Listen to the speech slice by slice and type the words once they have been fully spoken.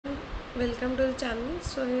Welcome to the channel.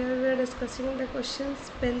 So here we are discussing the question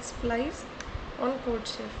spell splice on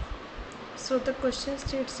Codechef. So the question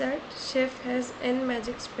states that chef has n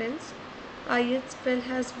magic spells. Ith spell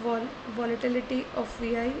has volatility of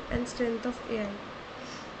Vi and strength of Ai.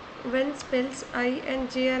 When spells I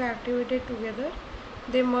and J are activated together,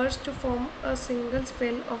 they merge to form a single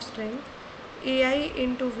spell of strength Ai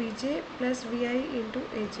into Vj plus Vi into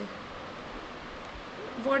Aj.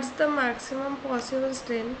 What's the maximum possible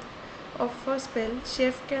strength of a spell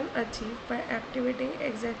chef can achieve by activating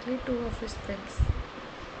exactly 2 of his spells?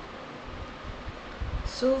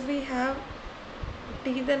 So we have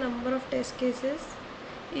T, the number of test cases.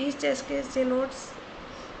 Each test case denotes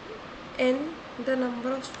N, the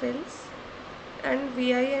number of spells, and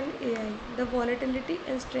Vi and Ai, the volatility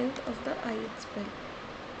and strength of the ith spell.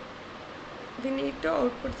 We need to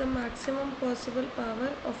output the maximum possible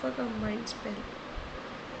power of a combined spell.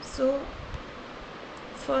 So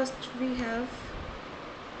first we have,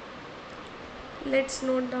 let's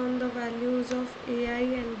note down the values of Ai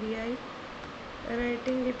and Vi,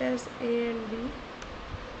 writing it as A and B.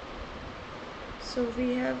 So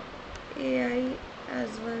we have Ai as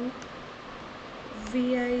 1,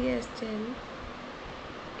 Vi as 10,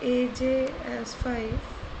 Aj as 5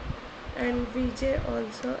 and Vj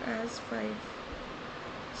also as 5.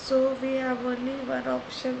 So we have only one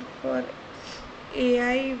option for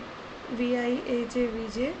Ai, Vi, Aj,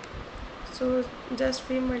 Vj. So just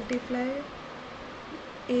we multiply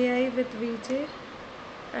Ai with Vj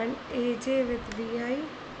and Aj with Vi.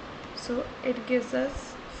 So it gives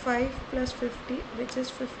us 5 plus 50, which is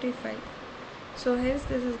 55. So hence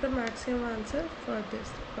this is the maximum answer for this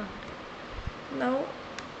part. Now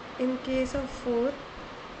in case of 4,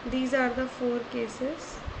 these are the 4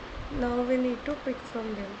 cases. Now we need to pick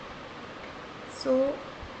from them. So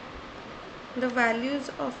the values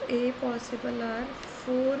of A possible are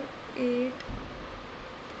 4, 8,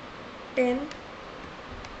 10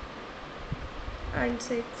 and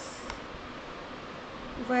 6,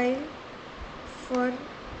 while for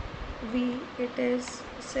V it is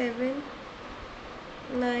 7,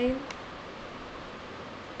 9,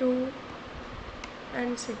 2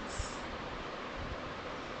 and 6.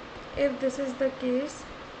 If this is the case,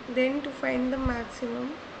 then to find the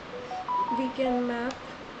maximum we can map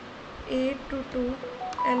 8 to 2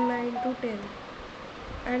 and 9 to 10,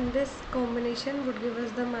 and this combination would give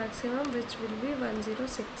us the maximum, which will be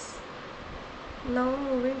 106. Now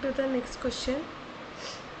moving to the next question,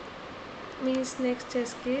 means next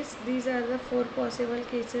test case. These are the 4 possible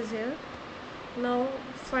cases here. Now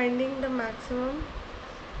finding the maximum,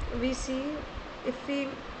 we see if we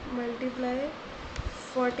multiply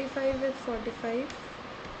 45 with 45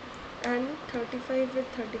 and 35 with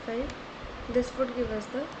 35, this would give us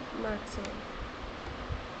the maximum.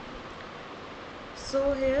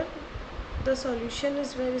 So here the solution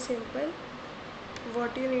is very simple.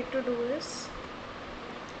 What you need to do is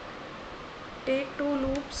take 2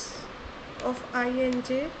 loops of I and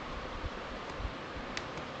J.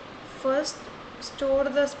 First store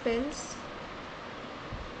the spells,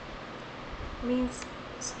 means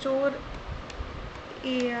store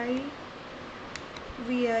Ai,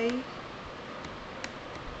 Vi,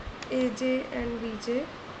 Aj and Vj,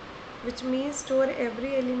 which means store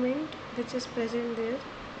every element which is present there,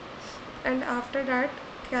 and after that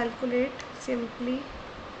calculate simply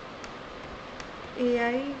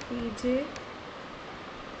Ai, Vj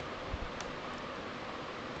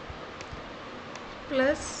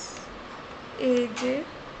plus Aj,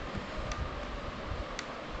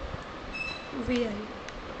 Vi.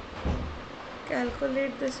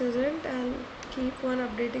 Calculate this result and keep on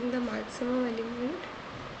updating the maximum element.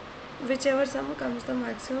 Whichever sum comes the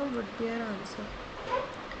maximum would be our answer.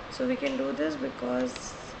 So we can do this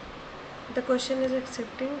because the question is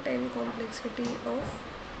accepting 10 complexity of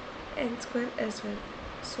n square as well.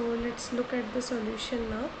 So let's look at the solution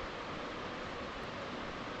now.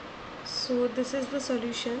 So this is the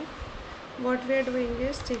solution. What we are doing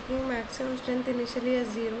is taking maximum strength initially as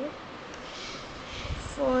 0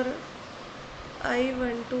 for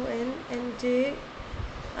I1 to n and j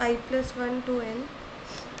I plus 1 to n.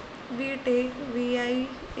 We take Vi,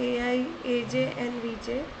 Ai, Aj and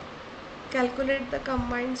Vj, calculate the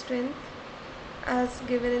combined strength as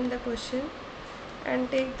given in the question and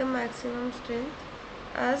take the maximum strength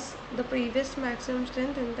as the previous maximum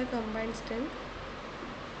strength in the combined strength.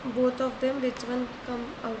 Both of them, which one come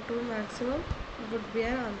out to maximum would be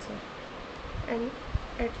our answer, and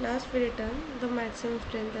at last we return the maximum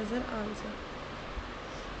strength as our answer.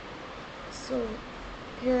 So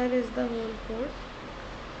here is the whole code.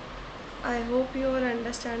 I hope you all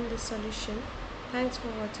understand this solution. Thanks for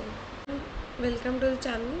watching. Welcome to the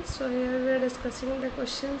channel. So here we are discussing the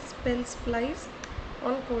question spell splice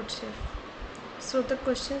on Codechef. So the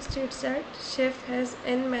question states that chef has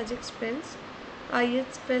n magic spells.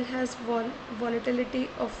 Ith spell has volatility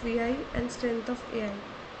of Vi and strength of Ai.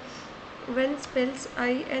 When spells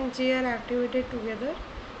I and J are activated together,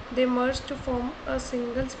 they merge to form a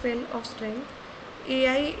single spell of strength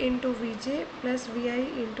Ai into Vj plus Vi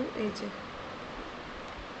into Aj.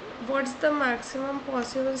 What's the maximum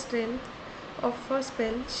possible strength of a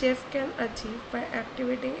spell chef can achieve by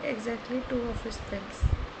activating exactly two of his spells?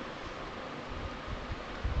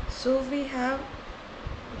 So we have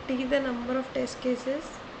T, the number of test cases.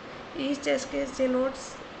 Each test case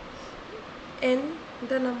denotes N,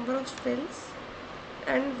 the number of spells,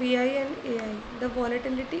 and Vi and Ai, the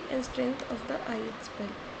volatility and strength of the ith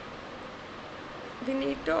spell. We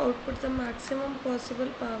need to output the maximum possible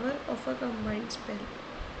power of a combined spell.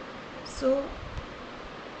 So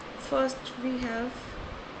first we have,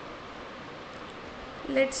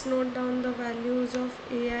 let's note down the values of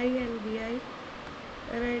Ai and Vi,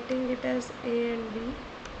 writing it as A and B.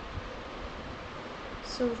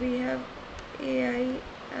 So we have Ai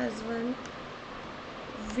as 1,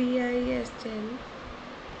 Vi as 10,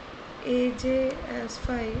 Aj as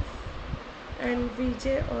 5, and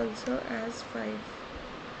Vj also as 5.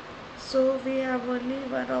 So we have only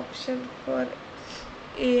one option for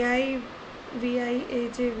Ai, Vi,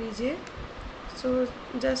 Aj, Vj. So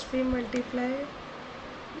just we multiply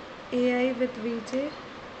Ai with Vj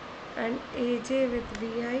and Aj with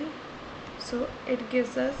Vi. So it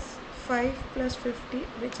gives us 5 plus 50,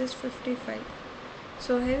 which is 55.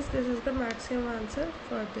 So hence this is the maximum answer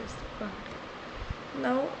for this part.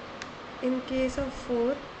 Now in case of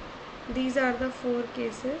 4, these are the 4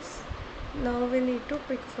 cases. Now we need to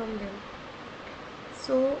pick from them.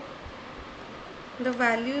 So the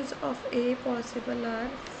values of A possible are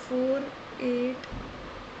 4, 8,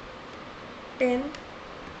 10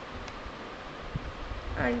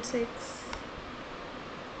 and 6,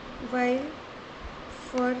 while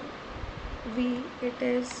for V it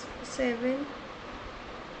is 7,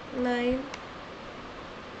 9,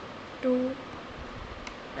 2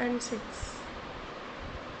 and 6.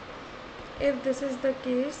 If this is the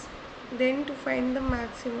case, then to find the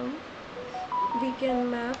maximum, we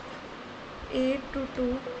can map 8 to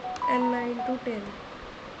 2 and 9 to 10,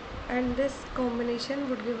 and this combination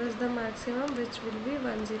would give us the maximum, which will be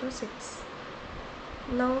 106.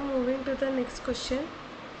 Now moving to the next question,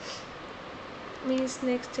 means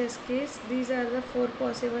next test case. These are the 4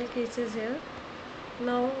 possible cases here.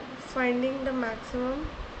 Now finding the maximum,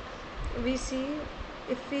 we see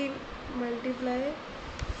if we multiply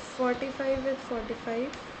 45 with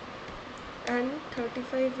 45 and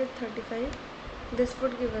 35 with 35, this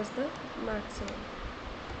would give us the maximum.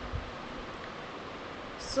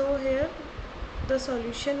 So here the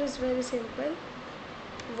solution is very simple.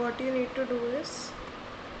 What you need to do is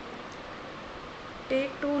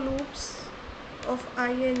take 2 loops of I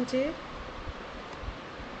and J.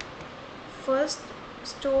 First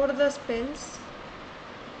store the spells,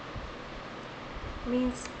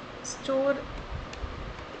 means store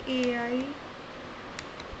Ai,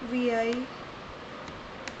 Vi,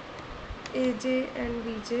 Aj and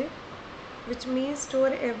Vj, which means store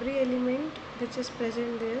every element which is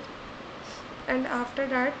present there, and after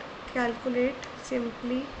that calculate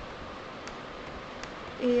simply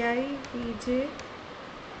Ai, Vj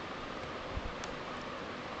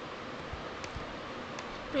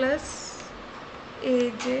plus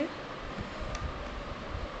Aj,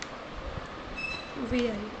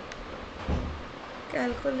 Vi.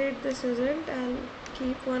 Calculate this result and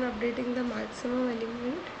keep on updating the maximum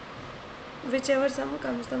element. Whichever sum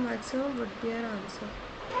comes the maximum would be our answer.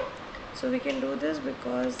 So we can do this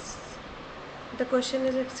because the question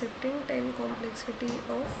is accepting 10 complexity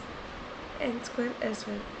of n square as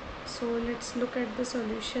well. So let's look at the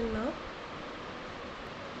solution now.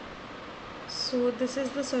 So this is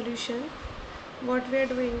the solution. What we are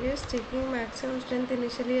doing is taking maximum strength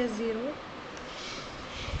initially as 0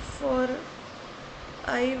 for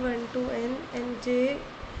I1 to n and j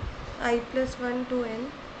I plus 1 to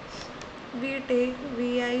n. We take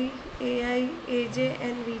Vi, Ai, Aj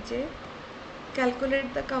and Vj,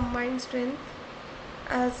 calculate the combined strength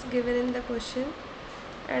as given in the question,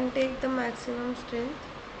 and take the maximum strength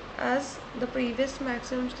as the previous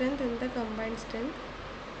maximum strength in the combined strength.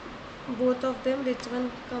 Both of them, which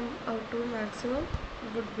one come out to maximum,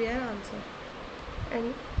 would be our answer,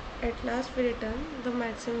 and at last we return the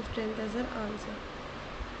maximum strength as our answer.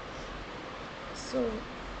 So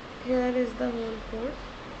here is the whole code.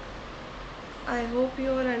 I hope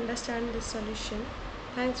you all understand this solution.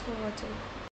 Thanks for watching.